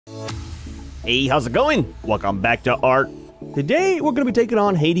Hey, how's it going? Welcome back to ARK. Today, we're going to be taking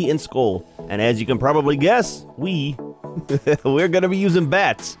on Hati and Skoll. And as you can probably guess, we're going to be using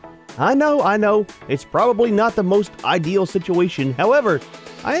bats. I know, it's probably not the most ideal situation. However,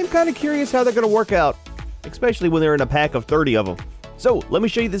 I am kind of curious how they're going to work out, especially when they're in a pack of 30 of them. So, let me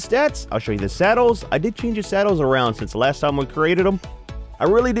show you the stats. I'll show you the saddles. I did change the saddles around since the last time we created them. I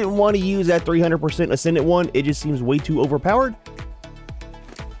really didn't want to use that 300% Ascendant one. It just seems way too overpowered.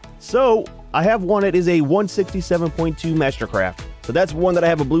 So, I have one that is a 167.2 Mastercraft. So that's one that I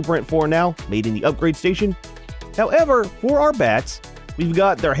have a blueprint for now, made in the upgrade station. However, for our bats, we've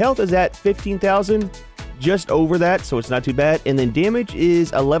got their health is at 15,000, just over that, so it's not too bad. And then damage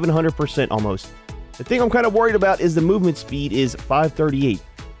is 1100% almost. The thing I'm kind of worried about is the movement speed is 538.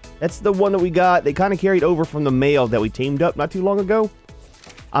 That's the one that we got. They kind of carried over from the male that we tamed up not too long ago.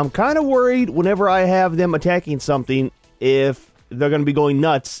 I'm kind of worried whenever I have them attacking something if they're going to be going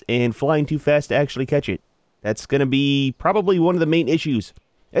nuts and flying too fast to actually catch it. That's going to be probably one of the main issues.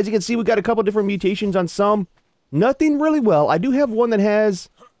 As you can see, we got a couple different mutations on some. Nothing really well. I do have one that has,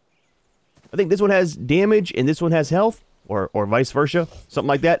 I think this one has damage and this one has health, or vice versa, something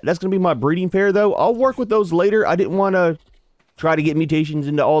like that. That's going to be my breeding pair though. I'll work with those later. I didn't want to try to get mutations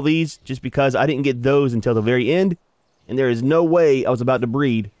into all these just because I didn't get those until the very end. And there is no way I was about to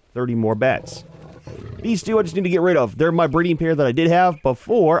breed 30 more bats. These two I just need to get rid of. They're my breeding pair that I did have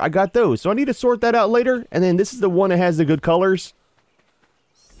before I got those. So I need to sort that out later. And then this is the one that has the good colors.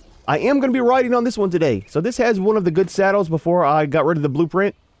 I am going to be riding on this one today. So this has one of the good saddles before I got rid of the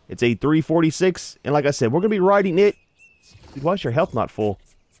blueprint. It's a 346. And like I said, we're going to be riding it. Dude, why is your health not full?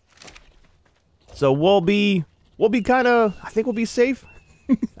 So we'll be kind of, I think we'll be safe.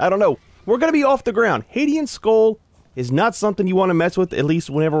 I don't know. We're going to be off the ground. Hati and Skoll is not something you want to mess with, at least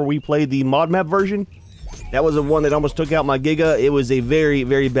whenever we play the mod map version. That was the one that almost took out my Giga. It was a very,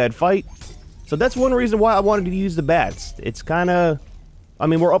 very bad fight. So that's one reason why I wanted to use the bats. It's kind of, I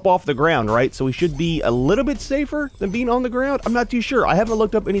mean, we're up off the ground, right? So we should be a little bit safer than being on the ground. I'm not too sure. I haven't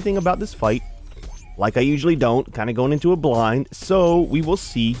looked up anything about this fight, like I usually don't, kind of going into a blind. So we will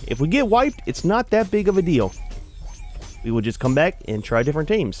see. If we get wiped, it's not that big of a deal. We will just come back and try different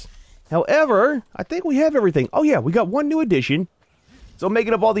teams. However, I think we have everything. Oh yeah, we got one new addition. So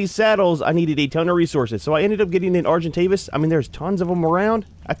making up all these saddles, I needed a ton of resources. So I ended up getting an Argentavis. I mean, there's tons of them around.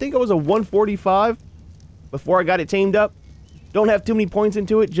 I think it was a 145 before I got it tamed up. Don't have too many points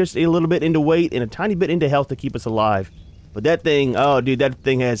into it, just a little bit into weight and a tiny bit into health to keep us alive. But that thing, oh dude, that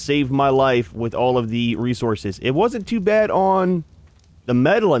thing has saved my life with all of the resources. It wasn't too bad on the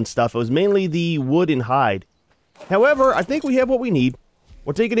metal and stuff. It was mainly the wood and hide. However, I think we have what we need.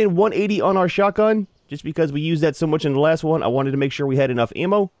 We're taking in 180 on our shotgun. Just because we used that so much in the last one, I wanted to make sure we had enough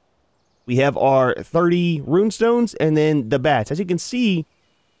ammo. We have our 30 runestones and then the bats. As you can see,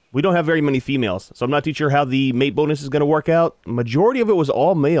 we don't have very many females. So I'm not too sure how the mate bonus is going to work out. Majority of it was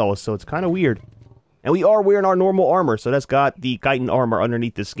all males, so it's kind of weird. And we are wearing our normal armor, so that's got the chitin armor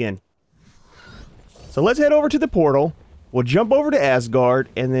underneath the skin. So let's head over to the portal. We'll jump over to Asgard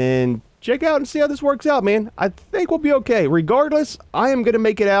and then check out and see how this works out, man. I think we'll be okay. Regardless, I am going to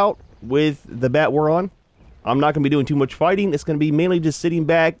make it out with the bat we're on. I'm not going to be doing too much fighting. It's going to be mainly just sitting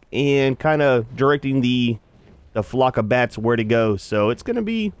back and kind of directing the flock of bats where to go. So it's going to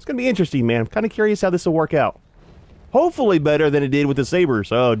be interesting, man. I'm kind of curious how this will work out. Hopefully better than it did with the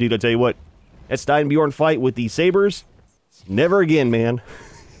sabers. Oh, dude, I tell you what. That Steinbjorn fight with the sabers, never again, man.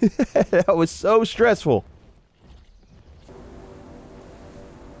 That was so stressful.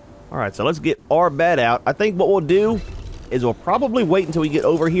 Alright, so let's get our bat out. I think what we'll do is we'll probably wait until we get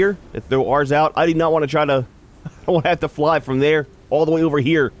over here to throw ours out. I did not want to I don't want to have to fly from there all the way over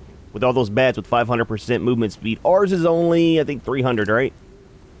here with all those bats with 500% movement speed. Ours is only, I think, 300, right?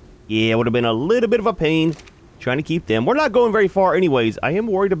 Yeah, it would have been a little bit of a pain trying to keep them. We're not going very far anyways. I am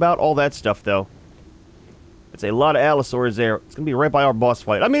worried about all that stuff, though. It's a lot of allosaurs there. It's going to be right by our boss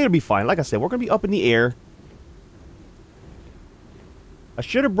fight. I mean, it'll be fine. Like I said, we're going to be up in the air. I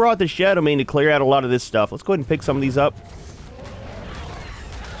should have brought the Shadow Mane to clear out a lot of this stuff. Let's go ahead and pick some of these up.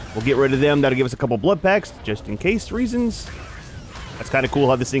 We'll get rid of them. That'll give us a couple blood packs, just in case reasons. That's kind of cool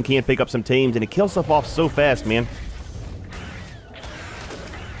how this thing can pick up some tames, and it kills stuff off so fast, man.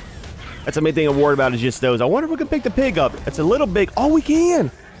 That's the main thing I'm worried about is just those. I wonder if we can pick the pig up. It's a little big. Oh, we can!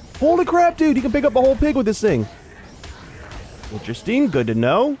 Holy crap, dude. You can pick up a whole pig with this thing. Interesting. Good to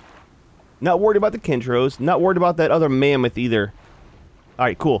know. Not worried about the Kentros. Not worried about that other mammoth either.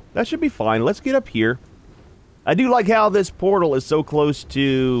 Alright, cool. That should be fine. Let's get up here. I do like how this portal is so close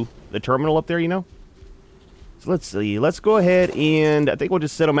to the terminal up there, you know? So let's see. Let's go ahead and I think we'll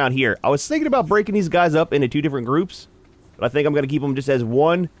just set them out here. I was thinking about breaking these guys up into two different groups, but I think I'm going to keep them just as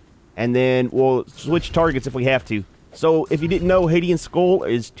one and then we'll switch targets if we have to. So, if you didn't know, Hati Skoll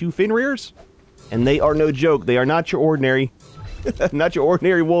is 2 Fenrir's, and they are no joke. They are not your ordinary, not your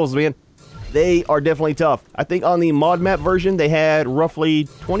ordinary wolves, man. They are definitely tough. I think on the mod map version, they had roughly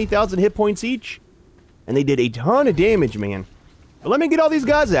 20,000 hit points each, and they did a ton of damage, man. But let me get all these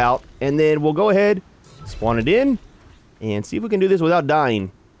guys out, and then we'll go ahead, spawn it in, and see if we can do this without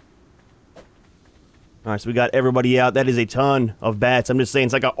dying. Alright, so we got everybody out. That is a ton of bats. I'm just saying,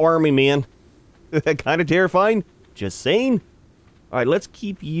 it's like an army, man. Kind of terrifying. Just saying. Alright, let's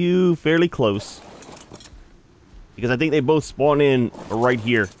keep you fairly close. Because I think they both spawn in right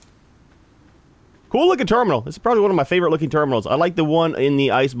here. Cool looking terminal. This is probably one of my favorite looking terminals. I like the one in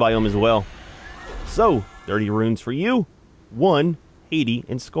the ice biome as well. So, 30 runes for you. 1 Hati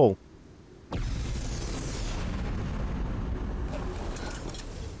and Skoll.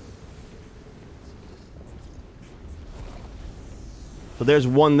 So there's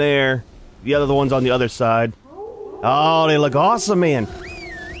one there. The other one's on the other side. Oh, they look awesome, man.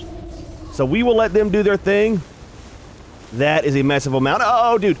 So we will let them do their thing. That is a massive amount.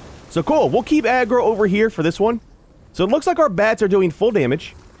 Oh, dude. So cool. We'll keep aggro over here for this one. So it looks like our bats are doing full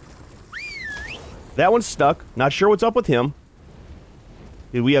damage. That one's stuck. Not sure what's up with him.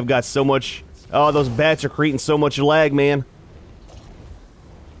 Dude, we have got so much... Oh, those bats are creating so much lag, man.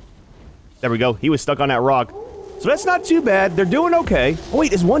 There we go. He was stuck on that rock. So that's not too bad. They're doing okay. Oh,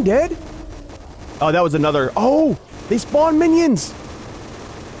 wait, is one dead? Oh, that was another... Oh, they spawn minions.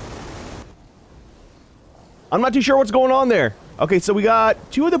 I'm not too sure what's going on there. Okay, so we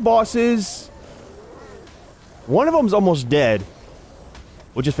got 2 of the bosses. One of them's almost dead,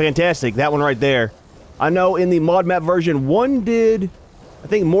 which is fantastic. That one right there. I know in the mod map version, one did, I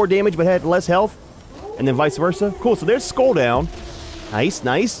think, more damage but had less health, and then vice versa. Cool, so there's Skoll down. Nice,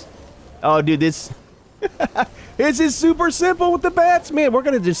 nice. Oh, dude, this... This is super simple with the bats, man. We're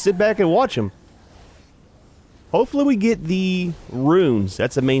going to just sit back and watch them. Hopefully we get the runes.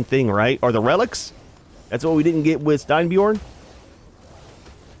 That's the main thing, right? Or the relics. That's what we didn't get with Steinbjorn.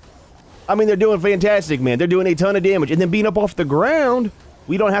 I mean, they're doing fantastic, man. They're doing a ton of damage. And then being up off the ground,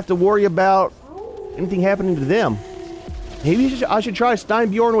 we don't have to worry about anything happening to them. Maybe I should try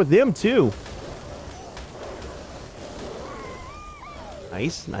Steinbjorn with them, too.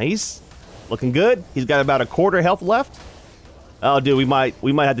 Nice, nice. Looking good. He's got about a quarter health left. Oh, dude, we might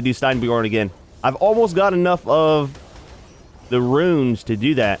have to do Steinbjorn again. I've almost got enough of the runes to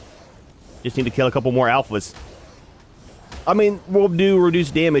do that. Just need to kill a couple more alphas. I mean, we'll do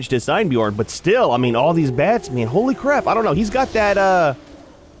reduced damage to Steinbjorn, but still, I mean, all these bats, man, holy crap. I don't know. He's got that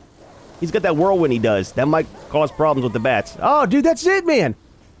whirlwind he does. That might cause problems with the bats. Oh, dude, that's it, man.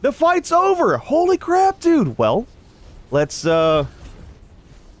 The fight's over. Holy crap, dude. Well, let's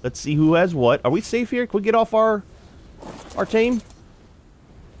see who has what. Are we safe here? Can we get off our tame?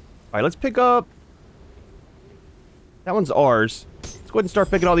 All right, let's pick up. That one's ours. Let's go ahead and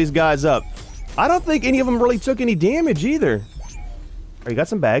start picking all these guys up. I don't think any of them really took any damage either. All right, you got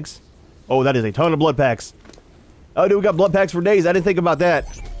some bags. Oh, that is a ton of blood packs. Oh, dude, we got blood packs for days. I didn't think about that.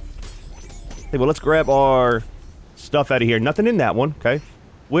 Okay, well, let's grab our stuff out of here. Nothing in that one. Okay.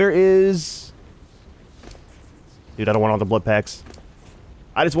 Where is... Dude, I don't want all the blood packs.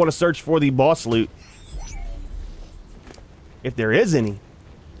 I just want to search for the boss loot. If there is any.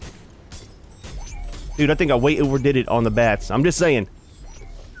 Dude, I think I way overdid it on the bats. I'm just saying.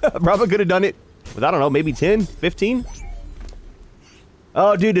 Probably could have done it with, I don't know, maybe 10, 15.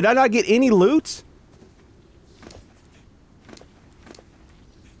 Oh, dude, did I not get any loot?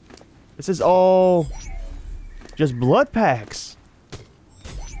 This is all just blood packs.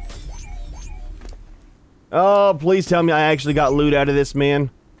 Oh, please tell me I actually got loot out of this, man.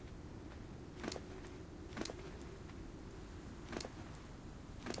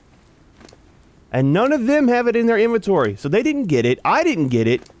 And none of them have it in their inventory. So they didn't get it. I didn't get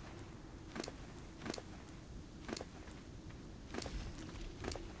it.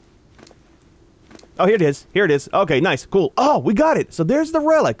 Oh, here it is. Here it is. Okay, nice. Cool. Oh, we got it. So there's the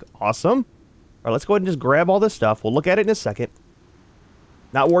relic. Awesome. All right, let's go ahead and just grab all this stuff. We'll look at it in a second.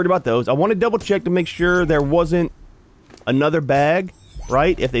 Not worried about those. I want to double check to make sure there wasn't another bag,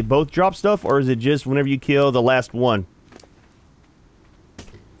 right? If they both drop stuff, or is it just whenever you kill the last one?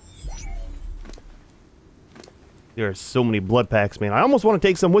 There are so many blood packs, man. I almost want to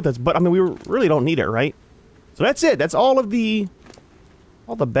take some with us, but I mean, we really don't need it, right? So that's it. That's all the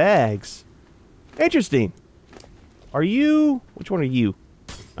bags. Interesting. Are you... Which one are you?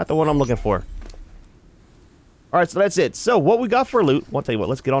 Not the one I'm looking for. Alright, so that's it. So, what we got for loot... Well, I'll tell you what.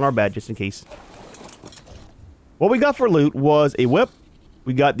 Let's get on our badge just in case. What we got for loot was a whip.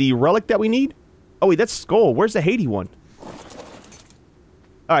 We got the relic that we need. Oh, wait, that's Skoll. Where's the Hati one?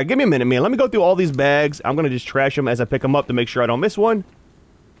 All right, give me a minute, man. Let me go through all these bags. I'm going to just trash them as I pick them up to make sure I don't miss one.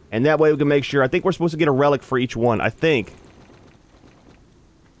 And that way we can make sure. I think we're supposed to get a relic for each one. I think.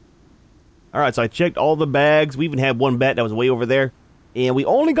 All right, so I checked all the bags. We even had one bet that was way over there. And we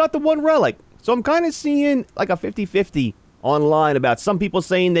only got the one relic. So I'm kind of seeing like a 50-50 online about some people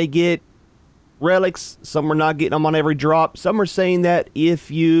saying they get relics. Some are not getting them on every drop. Some are saying that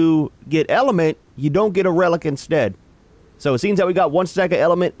if you get element, you don't get a relic instead. So it seems that we got one stack of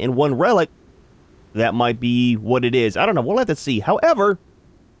element and one relic. That might be what it is. I don't know. We'll have to see. However,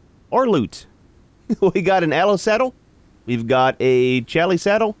 our loot. We got an aloe saddle. We've got a chally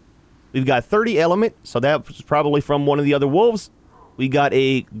saddle. We've got 30 element. So that's probably from one of the other wolves. We got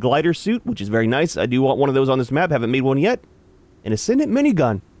a glider suit, which is very nice. I do want one of those on this map. Haven't made one yet. An Ascendant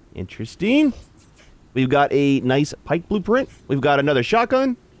minigun. Interesting. We've got a nice pike blueprint. We've got another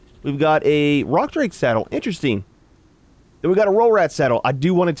shotgun. We've got a rock drake saddle. Interesting. Then we got a roll rat saddle. I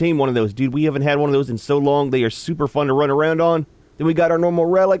do want to tame one of those. Dude, we haven't had one of those in so long. They are super fun to run around on. Then we got our normal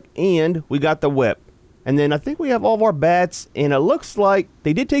relic, and we got the whip. And then I think we have all of our bats, and it looks like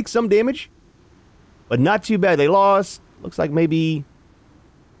they did take some damage, but not too bad. They lost, looks like maybe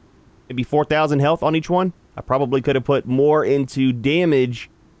 4,000 health on each one. I probably could have put more into damage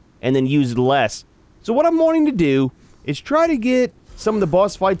and then used less. So what I'm wanting to do is try to get some of the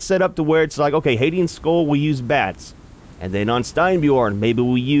boss fights set up to where it's like, okay, Hati Skoll, we use bats. And then on Steinbjorn, maybe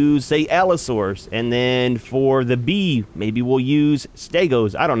we'll use, say, allosaurs. And then for the bee, maybe we'll use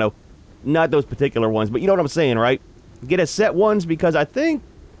stegos. I don't know. Not those particular ones, but you know what I'm saying, right? Get a set ones, because I think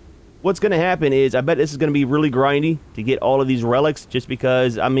what's going to happen is, I bet this is going to be really grindy to get all of these relics, just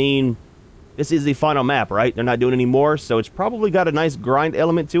because, I mean, this is the final map, right? They're not doing any more, so it's probably got a nice grind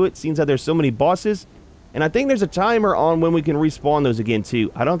element to it. Seems that there's so many bosses. And I think there's a timer on when we can respawn those again,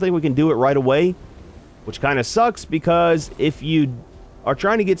 too. I don't think we can do it right away, which kind of sucks, because if you are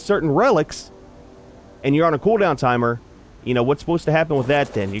trying to get certain relics and you're on a cooldown timer, you know, what's supposed to happen with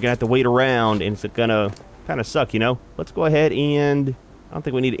that then? You're going to have to wait around, and it's going to kind of suck, you know? Let's go ahead and... I don't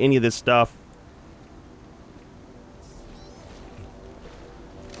think we need any of this stuff.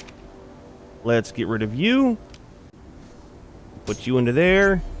 Let's get rid of you. Put you into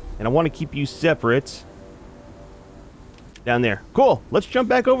there. And I want to keep you separate. Down there. Cool. Let's jump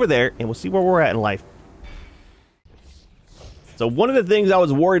back over there, and we'll see where we're at in life. So one of the things I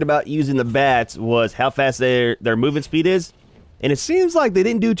was worried about using the bats was how fast their movement speed is. And it seems like they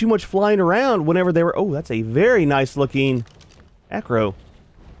didn't do too much flying around whenever they were... Oh, that's a very nice looking acro.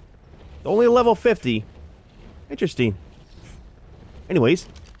 Only a level 50. Interesting. Anyways.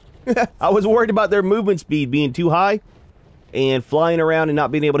 I was worried about their movement speed being too high and flying around and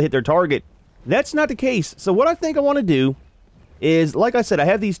not being able to hit their target. That's not the case. So what I think I want to do is, like I said, I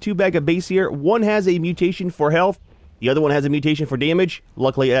have these two bags of base here. One has a mutation for health. The other one has a mutation for damage.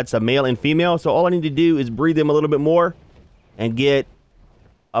 Luckily, that's a male and female. So all I need to do is breed them a little bit more and get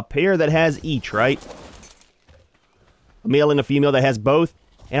a pair that has each, right? A male and a female that has both.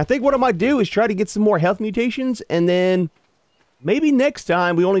 And I think what I might do is try to get some more health mutations, and then maybe next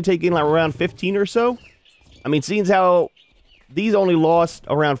time we only take in like around 15 or so. I mean, seeing how these only lost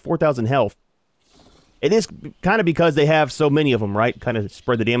around 4,000 health. It is kind of because they have so many of them, right? Kind of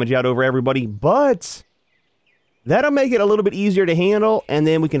spread the damage out over everybody. But that'll make it a little bit easier to handle, and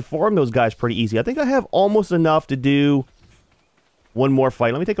then we can farm those guys pretty easy. I think I have almost enough to do one more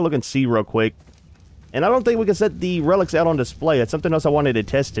fight. Let me take a look and see real quick. And I don't think we can set the relics out on display. That's something else I wanted to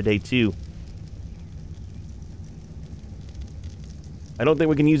test today, too. I don't think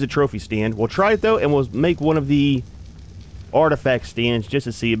we can use a trophy stand. We'll try it, though, and we'll make one of the artifact stands just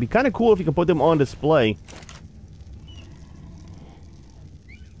to see. It'd be kind of cool if you can put them on display.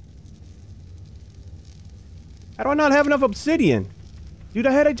 How do I not have enough obsidian? Dude,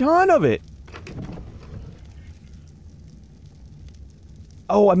 I had a ton of it.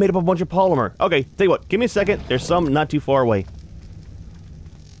 Oh, I made up a bunch of polymer. Okay, tell you what, give me a second. There's some not too far away.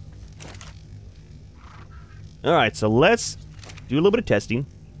 Alright, so let's do a little bit of testing.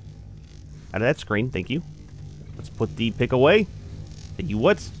 Out of that screen, thank you. Let's put the pick away. Tell you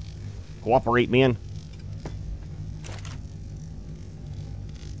what, cooperate, man.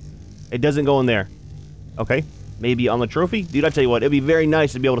 It doesn't go in there. Okay, maybe on the trophy. Dude, I tell you what, it'd be very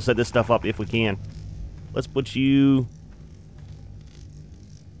nice to be able to set this stuff up if we can. Let's put you...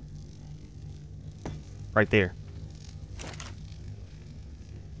 right there.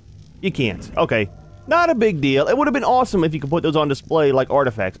 You can't. Okay. Not a big deal. It would have been awesome if you could put those on display like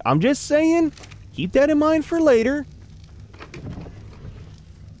artifacts. I'm just saying, keep that in mind for later.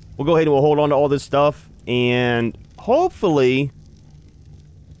 We'll go ahead and we'll hold on to all this stuff, and hopefully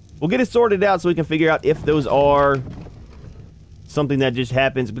we'll get it sorted out so we can figure out if those are something that just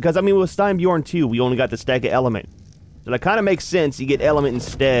happens. Because, I mean, with Steinbjorn 2, we only got the stack of element. So that kind of makes sense. You get element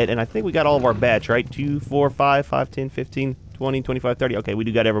instead. And I think we got all of our bats, right? 2, 4, 5, 5, 10, 15, 20, 25, 30. Okay, we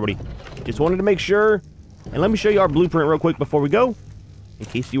do got everybody. Just wanted to make sure. And let me show you our blueprint real quick before we go, in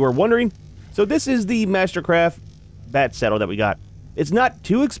case you were wondering. So this is the Mastercraft bat saddle that we got. It's not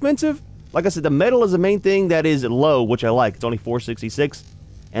too expensive. Like I said, the metal is the main thing that is low, which I like. It's only $466.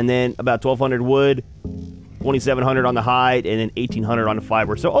 And then about 1,200 wood, 2,700 on the hide, and then 1,800 on the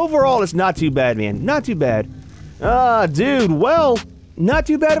fiber. So overall, it's not too bad, man. Not too bad. Dude, well, not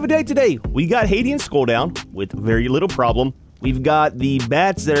too bad of a day today. We got Hati and Skoll down with very little problem. We've got the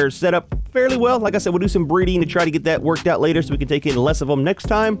bats that are set up fairly well. Like I said, we'll do some breeding to try to get that worked out later so we can take in less of them next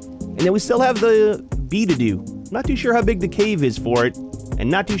time. And then we still have the bee to do. Not too sure how big the cave is for it, and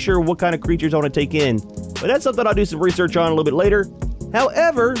not too sure what kind of creatures I want to take in. But that's something I'll do some research on a little bit later.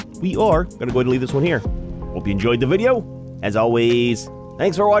 However, we are going to go ahead and leave this one here. Hope you enjoyed the video. As always,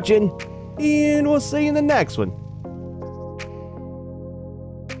 thanks for watching, and we'll see you in the next one.